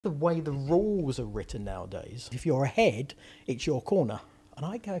The way the rules are written nowadays, if you're ahead, it's your corner. And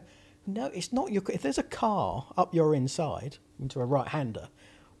I go, no, it's not your... If there's a car up your inside into a right-hander,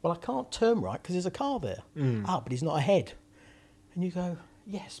 well, I can't turn right because there's a car there. But he's not ahead. And you go,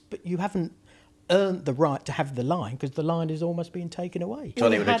 yes, but you haven't earned the right to have the line because the line is almost being taken away.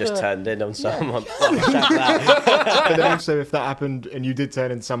 Johnny would have just turned in on someone. But then also, if that happened and you did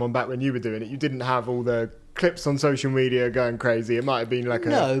turn in someone back when you were doing it, you didn't have all the clips on social media going crazy. It might have been like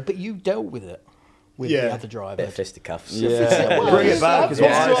No, but you dealt with it with the other driver. Bit of fisticuffs. Well, bring it back as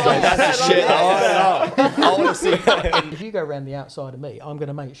well. That's the shit I want to see. If you go around the outside of me, I'm going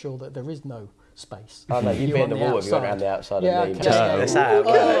to make sure that there is no space. Oh no, you'd be in the wall if you went around the outside of me. Okay. That's how.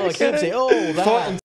 Oh, that.